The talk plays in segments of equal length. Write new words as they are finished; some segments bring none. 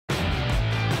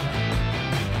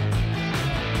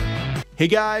Hey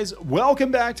guys,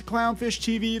 welcome back to Clownfish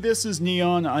TV. This is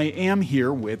Neon. I am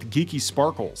here with Geeky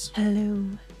Sparkles. Hello.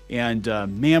 And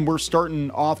man, we're starting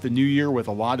off the new year with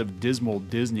a lot of dismal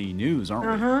Disney news,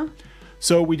 aren't we?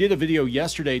 So we did a video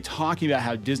yesterday talking about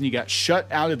how Disney got shut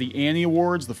out of the Annie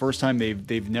Awards, the first time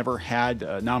they've never had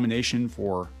a nomination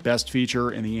for Best Feature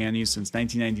in the Annies since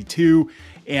 1992.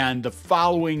 And the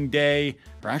following day,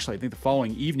 or actually I think the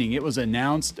following evening, it was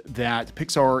announced that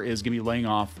Pixar is going to be laying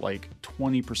off like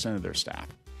 20% of their staff.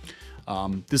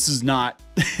 This is not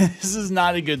this is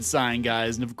not a good sign,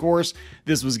 guys. And of course,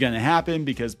 this was going to happen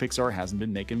because Pixar hasn't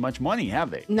been making much money, have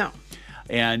they? No.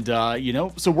 And you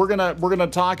know, so we're gonna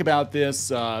talk about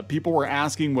this. People were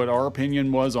asking what our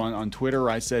opinion was on Twitter.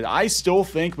 I said I still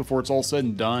think, before it's all said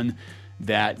and done,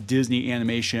 that Disney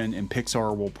Animation and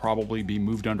Pixar will probably be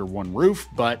moved under one roof.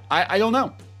 But I don't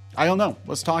know. I don't know.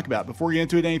 Let's talk about it. Before we get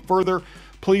into it any further,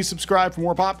 please subscribe for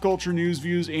more pop culture news,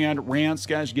 views, and rants.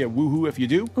 Guys, you get woohoo if you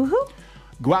do. Woohoo.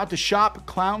 Go out to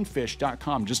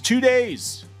shopclownfish.com. Just 2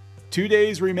 days. 2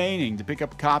 days remaining to pick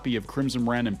up a copy of Crimson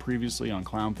Wren and previously on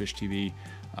Clownfish TV.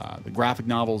 The graphic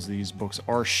novels, these books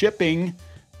are shipping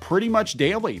pretty much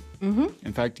daily.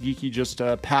 In fact, Geeky just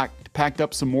packed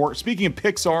up some more. Speaking of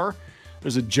Pixar,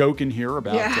 there's a joke in here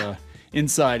about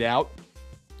Inside Out.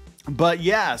 But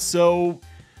yeah, so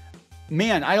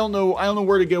man, I don't know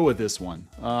where to go with this one.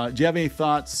 Do you have any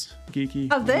thoughts, Geeky?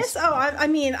 Of this? Oh, I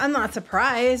mean, I'm not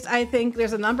surprised. I think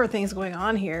there's a number of things going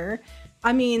on here.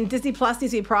 I mean, Disney Plus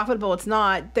needs to be profitable. It's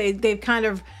not. They've kind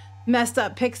of messed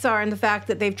up Pixar in the fact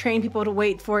that they've trained people to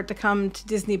wait for it to come to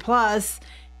Disney Plus.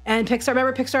 And Pixar,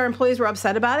 remember Pixar employees were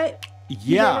upset about it?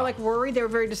 Yeah. They were like worried. They were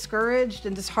very discouraged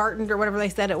and disheartened or whatever they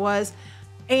said it was.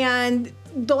 And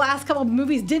the last couple of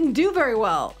movies didn't do very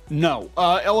well. No.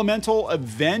 Elemental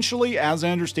eventually, as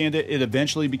I understand it, it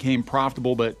eventually became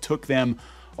profitable, but it took them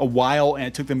a while and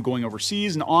it took them going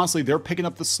overseas. And honestly, they're picking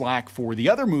up the slack for the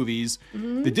other movies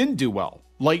that didn't do well.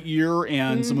 Lightyear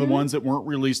and some of the ones that weren't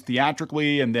released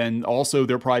theatrically. And then also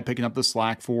they're probably picking up the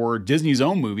slack for Disney's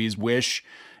own movies, Wish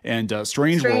and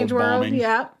Strange World bombing.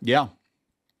 Yeah.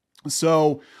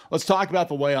 So let's talk about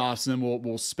the layoffs and then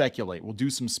we'll speculate. We'll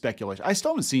do some speculation. I still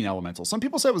haven't seen Elemental. Some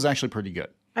people said it was actually pretty good.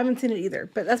 I haven't seen it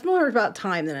either, but that's more about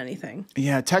time than anything.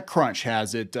 Yeah, TechCrunch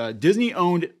has it.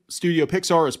 Disney-owned studio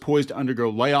Pixar is poised to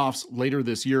undergo layoffs later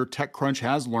this year. TechCrunch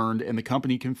has learned, and the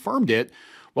company confirmed it,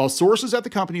 while sources at the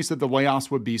company said the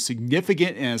layoffs would be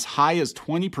significant and as high as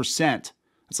 20%.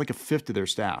 That's like a fifth of their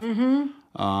staff.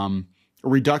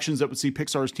 Reductions that would see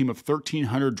Pixar's team of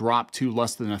 1,300 drop to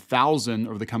less than 1,000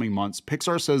 over the coming months.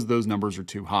 Pixar says those numbers are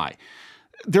too high.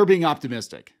 They're being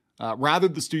optimistic. Rather,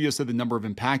 the studio said the number of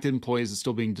impacted employees is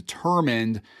still being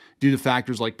determined due to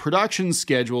factors like production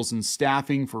schedules and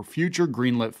staffing for future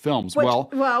greenlit films.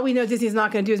 Well, we know Disney's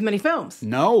not going to do as many films.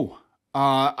 No.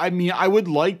 I mean, I would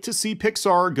like to see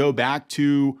Pixar go back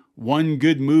to one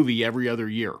good movie every other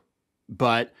year.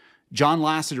 But John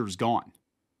Lasseter's gone.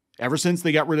 Ever since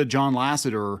they got rid of John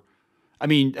Lasseter, I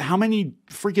mean, how many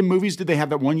freaking movies did they have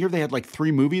that one year? They had like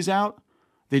 3 movies out.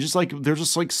 They're just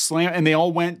like slam, and they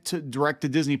all went to direct to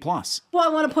Disney Plus. Well,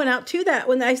 I want to point out too that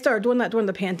when I started doing that during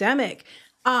the pandemic,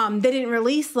 they didn't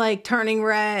release like Turning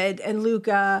Red and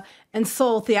Luca and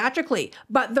Soul theatrically,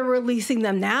 but they're releasing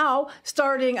them now.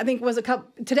 Starting, I think, was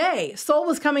today. Soul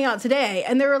was coming out today,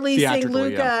 and they're releasing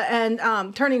Luca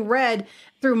and Turning Red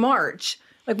through March.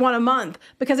 Like one a month,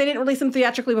 because they didn't release them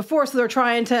theatrically before, so they're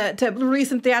trying to release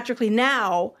them theatrically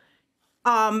now.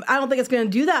 I don't think it's going to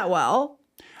do that well.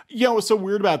 You know, what's so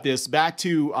weird about this? Back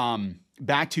to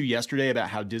yesterday about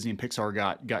how Disney and Pixar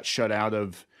got shut out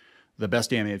of the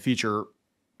Best Animated Feature.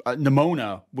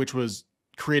 Nimona, which was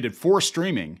created for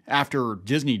streaming after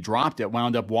Disney dropped it,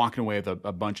 wound up walking away with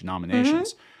a bunch of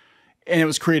nominations, and it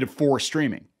was created for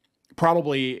streaming.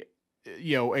 Probably,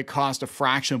 you know, it cost a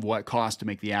fraction of what it cost to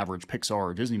make the average Pixar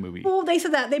or Disney movie. Well, they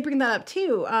said that. They bring that up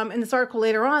too. In this article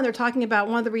later on, they're talking about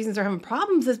one of the reasons they're having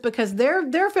problems is because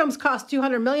their films cost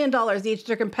 $200 million each.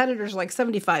 Their competitors are like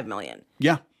 $75 million.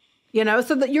 Yeah. You know,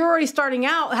 so that you're already starting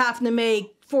out having to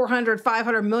make 400,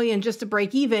 500 million just to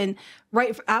break even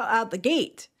right out the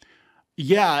gate.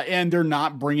 Yeah, and they're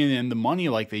not bringing in the money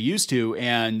like they used to.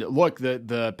 And look,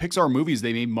 the Pixar movies,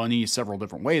 they made money several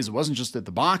different ways. It wasn't just at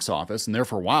the box office, and there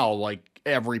for a while, like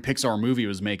every Pixar movie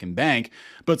was making bank,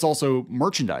 but it's also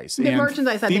merchandise. The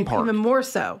merchandise, I think, even more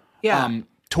so. Yeah.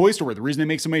 Toy Story. The reason they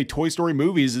make so many Toy Story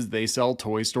movies is they sell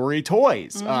Toy Story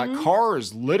toys.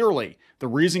 Cars, literally. The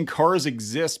reason Cars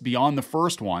exist beyond the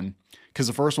first one, because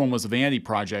the first one was a vanity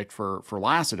project for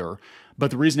Lasseter, but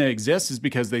the reason it exists is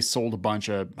because they sold a bunch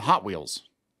of Hot Wheels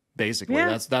basically.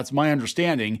 Yeah. That's my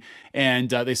understanding. And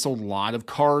they sold a lot of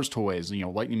Cars toys,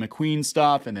 Lightning McQueen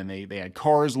stuff, and then they had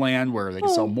Cars Land where they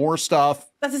could sell more stuff.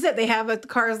 That's just it. They have a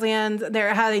Cars Land.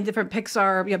 They're having different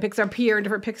Pixar, Pixar Pier and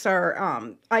different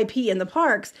Pixar IP in the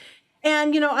parks.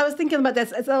 And, I was thinking about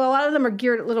this. A lot of them are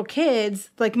geared at little kids,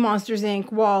 like Monsters,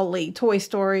 Inc., WALL-E, Toy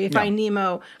Story, Finding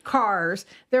Nemo, Cars.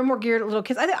 They're more geared at little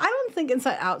kids. I don't think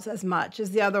Inside Out's as much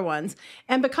as the other ones.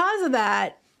 And because of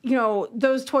that,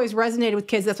 those toys resonated with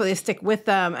kids. That's why they stick with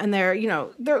them. And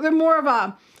they're more of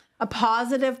a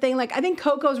positive thing. Like, I think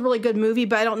Coco's a really good movie,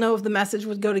 but I don't know if the message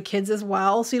would go to kids as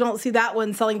well. So you don't see that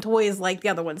one selling toys like the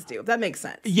other ones do, if that makes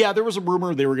sense. Yeah, there was a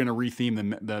rumor they were going to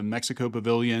retheme the Mexico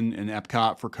Pavilion in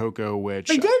Epcot for Coco, which...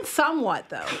 They did somewhat,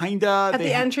 though. Kinda. At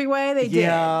the entryway, they did.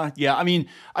 Yeah. I mean,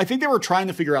 I think they were trying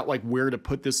to figure out, like, where to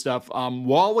put this stuff.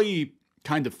 WALL-E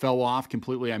kind of fell off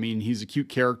completely. I mean, he's a cute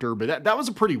character, but that was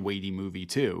a pretty weighty movie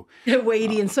too.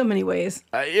 Weighty in so many ways.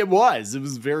 It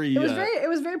was very. It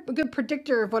was very good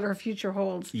predictor of what our future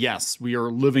holds. Yes, we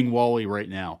are living WALL-E right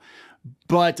now.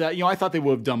 But I thought they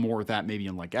would have done more with that, maybe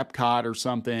in like Epcot or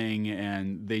something,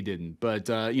 and they didn't. But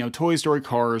Toy Story,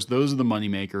 Cars, those are the money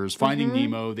makers. Finding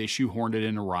Nemo, they shoehorned it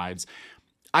into rides.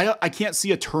 I can't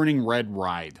see a Turning Red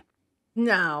ride.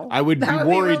 No, I would that be would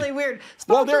worried. Be really weird.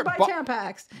 Sponsored by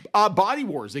Tampax. Body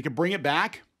Wars. They could bring it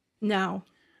back. No.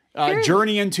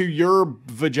 Journey into your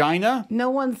vagina. No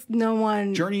one.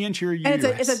 Journey into your and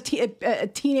uterus. It's a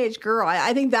teenage girl.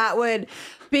 I think that would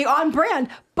be on brand,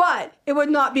 but it would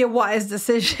not be a wise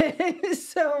decision.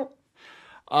 So.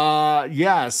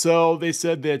 So they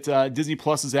said that Disney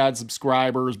Plus has had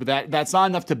subscribers, but that's not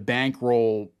enough to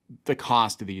bankroll the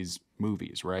cost of these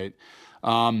movies, right?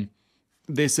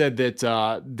 They said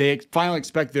that they finally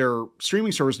expect their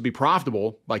streaming service to be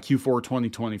profitable by Q4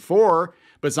 2024,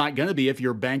 but it's not going to be if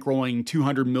you're bankrolling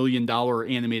 $200 million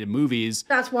animated movies.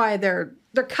 That's why they're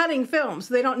cutting films.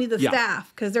 So they don't need the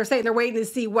staff because they're saying they're waiting to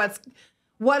see what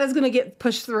is going to get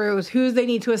pushed through, who they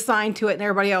need to assign to it, and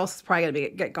everybody else is probably going to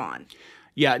get gone.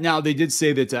 Yeah, now they did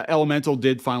say that Elemental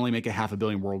did finally make $500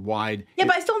 million worldwide. Yeah,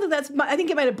 but I still think I think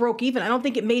it might have broke even. I don't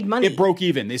think it made money. It broke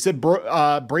even. They said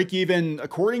break even,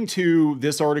 according to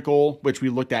this article, which we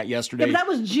looked at yesterday. Yeah, but that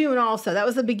was June also. That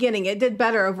was the beginning. It did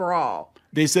better overall.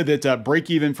 They said that break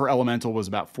even for Elemental was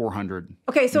about 400.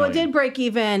 Okay, so it did break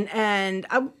even, and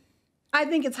I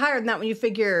think it's higher than that when you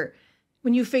figure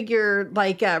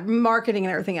like marketing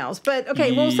and everything else. But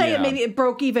okay, we'll say it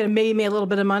broke even and maybe made a little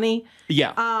bit of money.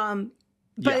 Yeah.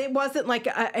 But it wasn't like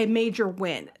a major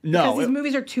win. No. Because these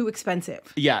movies are too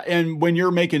expensive. Yeah, and when you're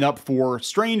making up for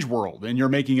Strange World and you're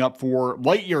making up for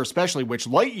Lightyear especially, which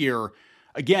Lightyear,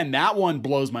 again, that one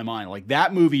blows my mind. Like,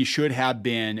 that movie should have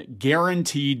been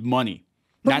guaranteed money.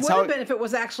 But would have been if it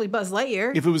was actually Buzz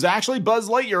Lightyear. If it was actually Buzz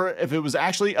Lightyear, if it was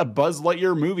actually a Buzz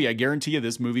Lightyear movie, I guarantee you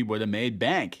this movie would have made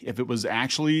bank. If it was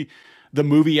actually the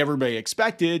movie everybody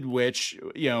expected, which,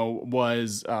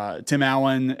 was Tim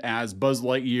Allen as Buzz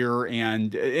Lightyear,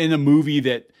 and in a movie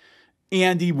that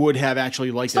Andy would have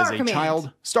actually liked as a child.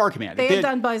 Star Command. They had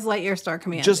done Buzz Lightyear Star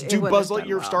Command. Just do Buzz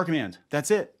Lightyear Star Command.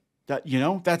 That's it.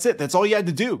 That's it. That's all you had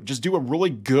to do. Just do a really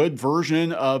good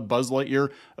version of Buzz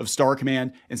Lightyear of Star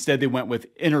Command. Instead, they went with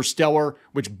Interstellar,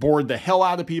 which bored the hell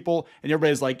out of people. And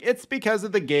everybody's like, it's because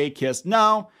of the gay kiss.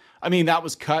 No. I mean, that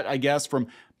was cut, I guess, from...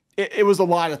 It was a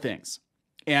lot of things.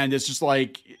 And it's just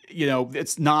like,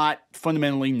 it's not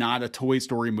fundamentally not a Toy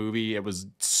Story movie. It was a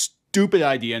stupid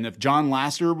idea. And if John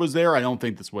Lasseter was there, I don't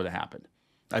think this would have happened.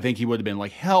 I think he would have been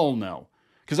like, hell no.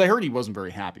 Because I heard he wasn't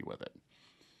very happy with it.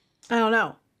 I don't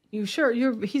know. You sure?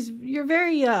 You're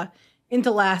very into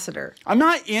Lasseter. I'm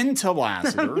not into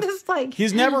Lasseter. I'm just like...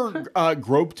 He's never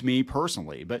groped me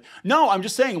personally. But no, I'm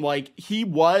just saying, like, he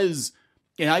was...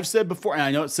 And I've said before, and I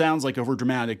know it sounds like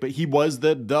overdramatic, but he was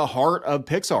the heart of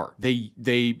Pixar.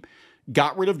 They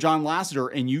got rid of John Lasseter,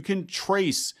 and you can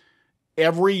trace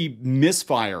every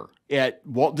misfire at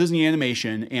Walt Disney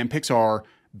Animation and Pixar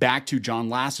back to John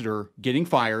Lasseter getting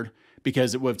fired,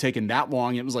 because it would have taken that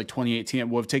long. It was like 2018. It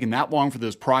would have taken that long for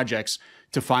those projects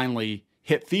to finally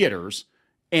hit theaters,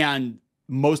 and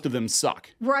most of them suck.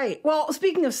 Right. Well,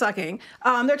 speaking of sucking,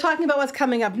 they're talking about what's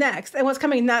coming up next. And what's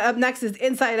coming up next is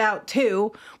Inside Out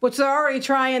 2, which they're already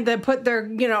trying to put their,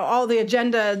 all the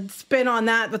agenda spin on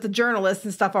that with the journalists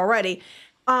and stuff already.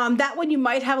 That one you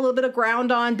might have a little bit of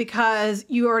ground on because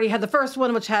you already had the first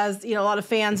one, which has, a lot of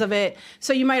fans of it.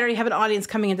 So you might already have an audience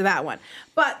coming into that one.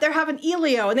 But they're having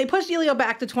Elio, and they pushed Elio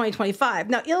back to 2025.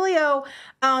 Now, Elio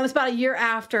is about a year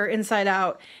after Inside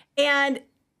Out. And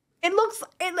it looks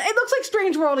like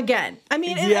Strange World again. I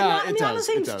mean, not the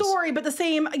same story, but the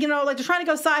same, like they're trying to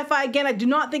go sci-fi again. I do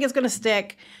not think it's going to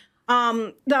stick.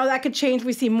 Now that could change.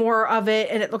 We see more of it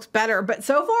and it looks better. But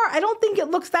so far, I don't think it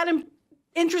looks that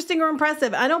interesting or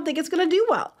impressive. I don't think it's going to do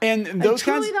well. And those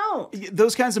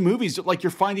kinds of movies, like you're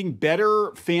finding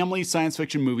better family science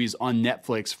fiction movies on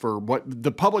Netflix for what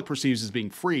the public perceives as being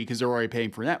free because they're already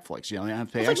paying for Netflix. You know, they have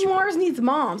to pay extra. Like Mars Needs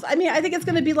Moms. I mean, I think it's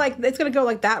going to be like it's going to go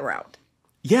like that route.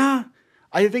 Yeah.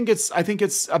 I think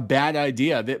it's a bad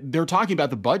idea. They're talking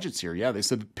about the budgets here. Yeah, they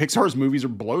said Pixar's movies are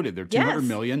bloated. They're 200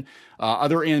 million.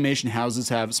 Other animation houses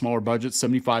have smaller budgets,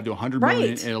 75 to 100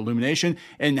 million in Illumination.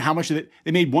 And how much did it?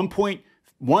 They made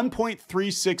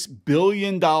 $1.36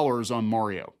 billion on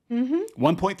Mario.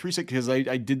 1.36 because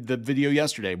I did the video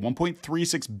yesterday.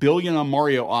 1.36 billion on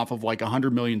Mario off of like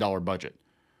 $100 million budget.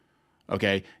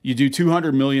 Okay, you do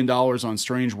 $200 million on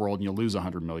Strange World and you lose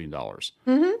 $100 million.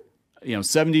 You know,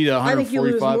 70 to 145. I think you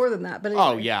lose more than that. But anyway.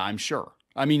 Oh yeah, I'm sure.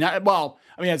 I mean, I'd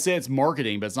say it's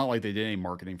marketing, but it's not like they did any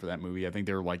marketing for that movie. I think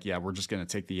they're like, yeah, we're just going to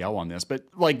take the L on this. But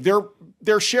like,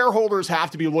 their shareholders have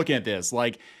to be looking at this.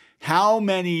 Like, how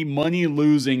many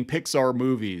money-losing Pixar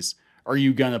movies are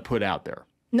you going to put out there?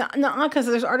 No, because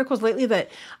there's articles lately that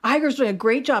Iger's doing a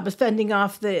great job of fending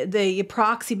off the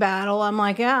proxy battle. I'm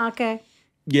like, yeah, okay.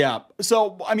 Yeah.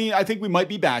 So, I mean, I think we might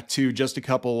be back to just a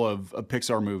couple of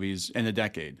Pixar movies in a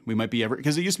decade. We might be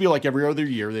because it used to be like every other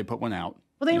year they put one out.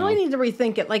 Well, they really need to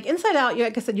rethink it. Like Inside Out,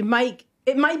 like I said, it might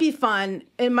be fun,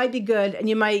 it might be good, and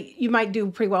you might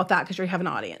do pretty well with that because you have an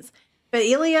audience. But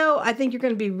Elio, I think you're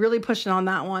going to be really pushing on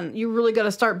that one. You really got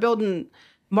to start building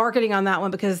marketing on that one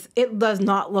because it does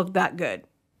not look that good.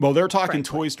 Well, they're talking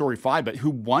Toy Story 5, but who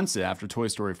wants it after Toy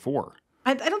Story 4?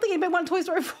 I don't think anybody wanted Toy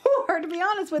Story 4, to be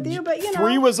honest with you, but you know.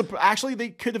 3 was actually, they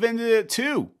could have ended it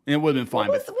 2, and it would have been fine.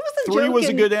 What was the 3 joke was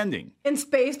a good ending. In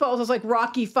Spaceballs, it was like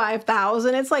Rocky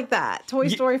 5000. It's like that. Toy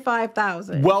Story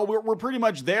 5000. Well, we're pretty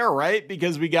much there, right?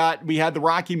 Because we had the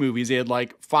Rocky movies. They had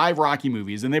like 5 Rocky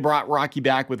movies, and they brought Rocky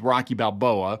back with Rocky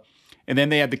Balboa, and then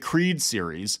they had the Creed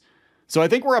series. So I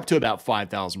think we're up to about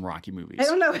 5,000 Rocky movies. I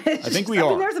don't know. I think we are. I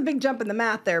mean, there's a big jump in the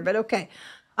math there, but okay.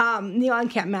 Neil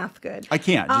can't math good. I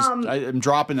can't. I'm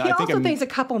dropping. He also thinks a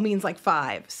couple means like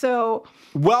 5. So,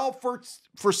 well, for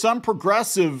some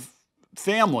progressive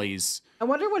families, I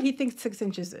wonder what he thinks 6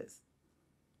 inches is.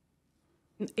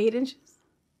 8 inches.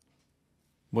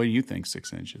 What do you think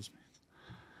 6 inches means?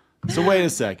 So wait a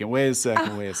second. When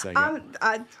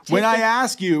I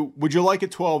ask you, would you like a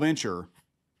 12-incher?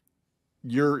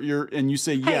 And you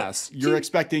say yes. You're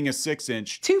expecting a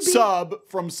 6-inch sub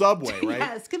from Subway, right?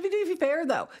 Yes. To be fair,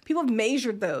 though, people have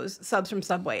measured those subs from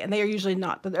Subway, and they are usually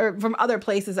not. They're from other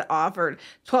places that offered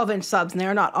 12-inch subs, and they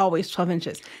are not always 12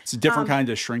 inches. It's a different kind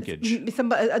of shrinkage.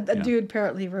 A dude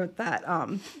apparently wrote that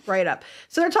right up.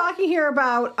 So they're talking here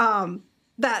about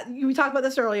that. We talked about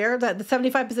this earlier. That the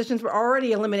 75 positions were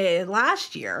already eliminated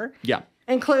last year. Yeah,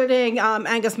 including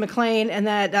Angus MacLean and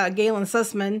that Galen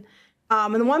Sussman.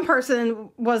 And the one person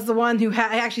was the one who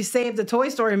actually saved the Toy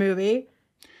Story movie.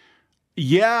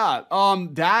 Yeah,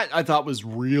 that I thought was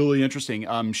really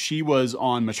interesting. She was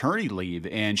on maternity leave,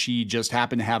 and she just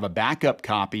happened to have a backup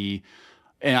copy.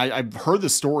 And I've heard the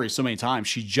story so many times.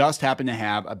 She just happened to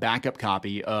have a backup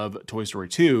copy of Toy Story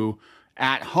 2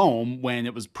 at home when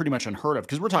it was pretty much unheard of.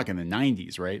 Because we're talking the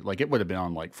 90s, right? Like, it would have been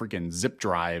on, like, freaking zip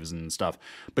drives and stuff.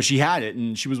 But she had it,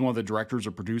 and she was one of the directors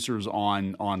or producers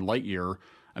on Lightyear.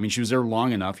 I mean, she was there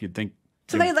long enough. You'd think.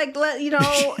 So they like let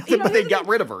but they got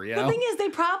rid of her. You know? The thing is, they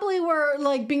probably were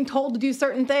like being told to do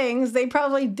certain things. They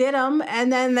probably did them,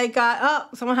 and then they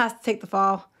got someone has to take the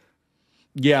fall.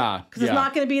 Yeah, because it's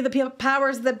not going to be the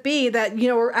powers that be that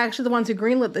were actually the ones who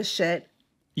greenlit this shit.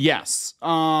 Yes.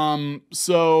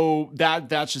 So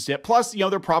that's just it. Plus,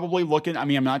 they're probably looking. I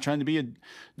mean, I'm not trying to be a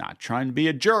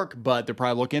jerk, but they're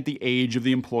probably looking at the age of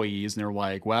the employees, and they're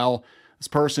like, well. This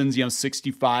person's,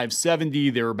 65, 70.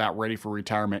 They're about ready for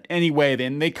retirement anyway.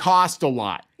 Then they cost a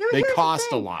lot. They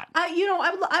cost a lot.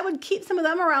 I would keep some of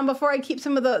them around before I keep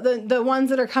some of the ones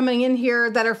that are coming in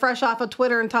here that are fresh off of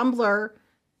Twitter and Tumblr,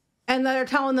 and that are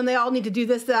telling them they all need to do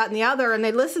this, that, and the other, and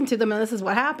they listen to them, and this is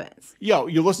what happens.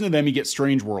 You listen to them, you get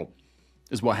Strange World,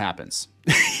 is what happens.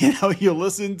 You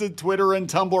listen to Twitter and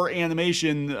Tumblr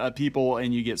animation people,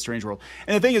 and you get Strange World.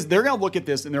 And the thing is, they're going to look at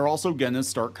this, and they're also going to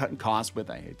start cutting costs with,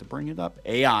 I hate to bring it up,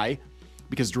 AI,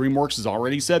 because DreamWorks has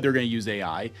already said they're going to use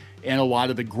AI, and a lot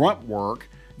of the grunt work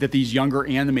that these younger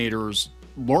animators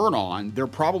learn on, they're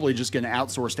probably just going to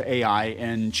outsource to AI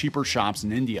and cheaper shops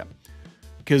in India.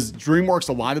 Because DreamWorks,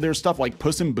 a lot of their stuff, like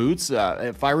Puss in Boots,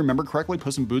 if I remember correctly,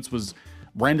 Puss in Boots was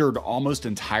rendered almost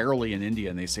entirely in India,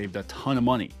 and they saved a ton of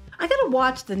money. I gotta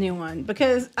watch the new one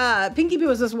because Pinky Boo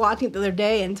was just watching it the other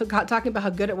day and talking about how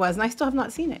good it was, and I still have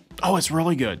not seen it. Oh, it's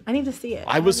really good. I need to see it.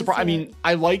 I was surprised. I mean,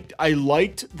 I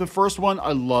liked the first one.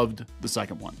 I loved the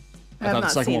second one. I thought the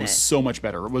second one was so much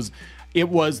better. It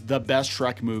was the best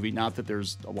Shrek movie. Not that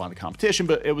there's a lot of competition,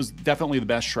 but it was definitely the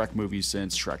best Shrek movie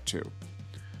since Shrek 2.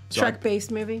 So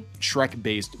Shrek-based movie?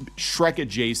 Shrek-based,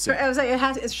 Shrek-adjacent.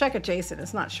 It's Shrek-adjacent.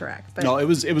 It's not Shrek. But, no, it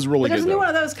was really good. There's a new one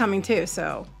of those coming too,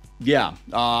 so. Yeah.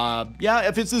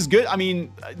 If it's as good, I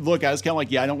mean, look, I was kind of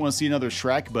like, I don't want to see another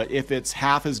Shrek, but if it's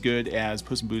half as good as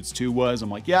Puss in Boots 2 was,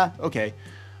 I'm like, yeah, okay,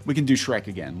 we can do Shrek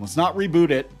again. Let's not reboot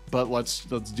it, but let's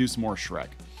do some more Shrek.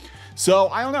 So,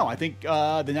 I don't know. I think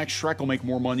the next Shrek will make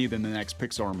more money than the next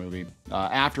Pixar movie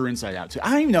after Inside Out 2.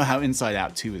 I don't even know how Inside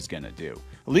Out 2 is going to do.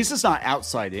 At least it's not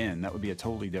Outside In. That would be a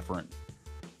totally different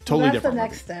That's the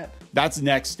next step. That's the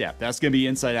next step. That's going to be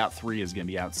Inside Out 3 is going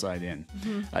to be Outside In.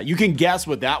 You can guess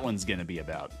what that one's going to be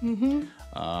about.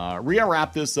 Rhea,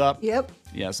 wrap this up. Yep.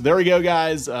 Yeah, so there we go,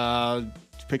 guys.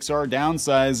 Pixar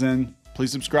downsizing.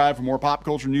 Please subscribe for more pop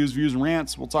culture news, views, and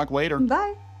rants. We'll talk later.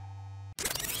 Bye.